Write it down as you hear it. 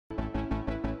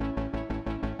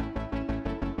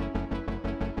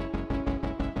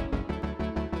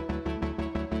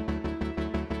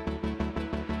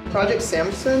Project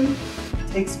Samson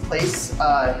takes place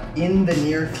in the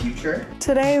near future.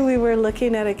 Today we were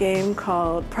looking at a game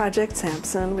called Project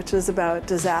Samson, which is about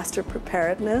disaster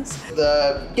preparedness.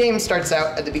 The game starts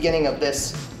out at the beginning of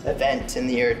this event in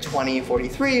the year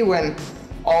 2043 when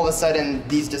all of a sudden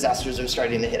these disasters are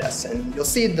starting to hit us. And you'll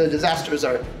see the disasters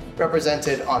are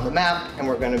represented on the map, and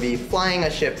we're going to be flying a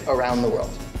ship around the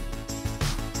world.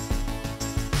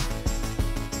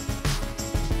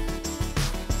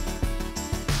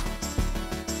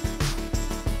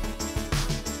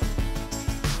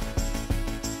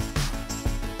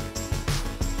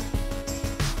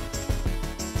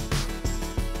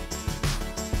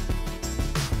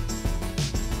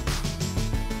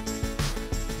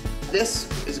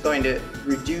 This is going to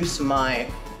reduce my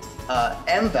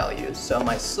m values, so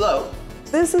my slope.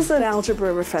 This is an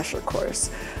algebra refresher course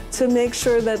to make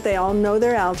sure that they all know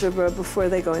their algebra before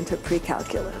they go into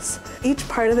pre-calculus. Each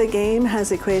part of the game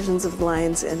has equations of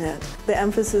lines in it. The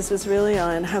emphasis is really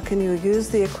on how can you use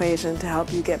the equation to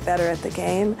help you get better at the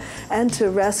game and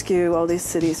to rescue all these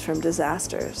cities from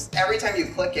disasters. Every time you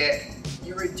click it,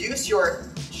 you reduce your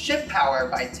ship power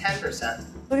by 10%.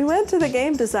 We went to the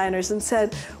game designers and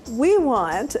said, we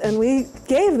want, and we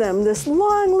gave them this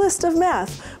long list of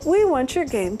math. We want your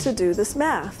game to do this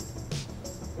math.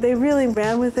 They really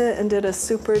ran with it and did a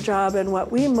super job, and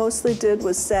what we mostly did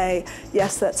was say,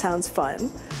 yes, that sounds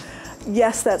fun.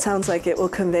 Yes, that sounds like it will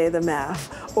convey the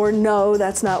math. Or no,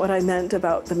 that's not what I meant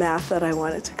about the math that I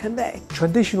wanted to convey.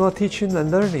 Traditional teaching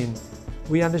and learning,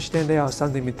 we understand there are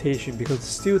some limitations because the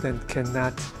student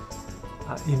cannot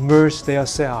immerse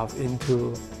themselves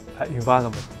into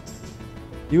environment.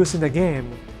 Using the game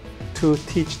to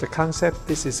teach the concept,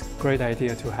 this is a great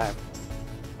idea to have.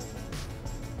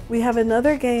 We have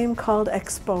another game called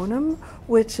Exponum,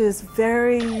 which is a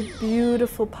very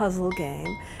beautiful puzzle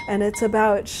game, and it's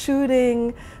about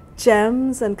shooting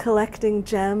gems and collecting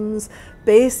gems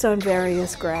based on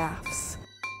various graphs.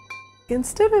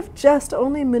 Instead of just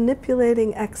only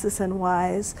manipulating x's and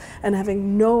y's and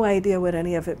having no idea what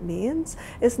any of it means,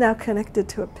 it's now connected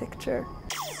to a picture.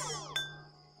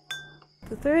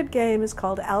 The third game is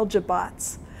called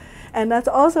Algebrots, and that's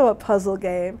also a puzzle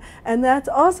game, and that's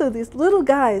also these little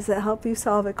guys that help you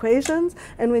solve equations,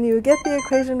 and when you get the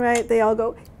equation right, they all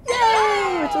go,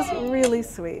 yay, which is really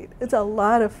sweet. It's a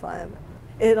lot of fun.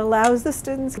 It allows the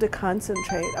students to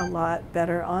concentrate a lot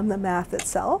better on the math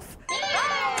itself.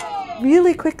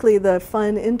 Really quickly, the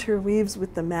fun interweaves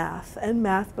with the math, and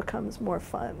math becomes more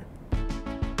fun.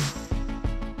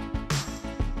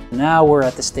 Now we're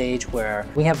at the stage where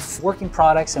we have working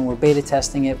products and we're beta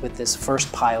testing it with this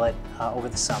first pilot over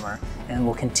the summer, and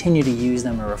we'll continue to use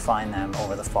them and refine them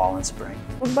over the fall and spring.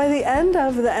 By the end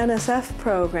of the NSF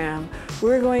program,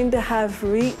 we're going to have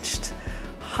reached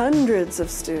hundreds of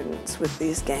students with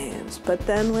these games, but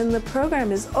then when the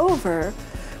program is over,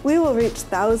 we will reach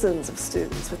thousands of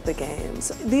students with the games.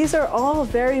 These are all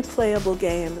very playable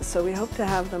games, so we hope to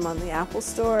have them on the Apple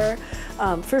Store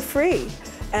for free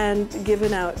and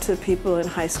given out to people in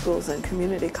high schools and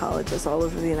community colleges all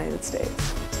over the United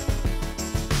States.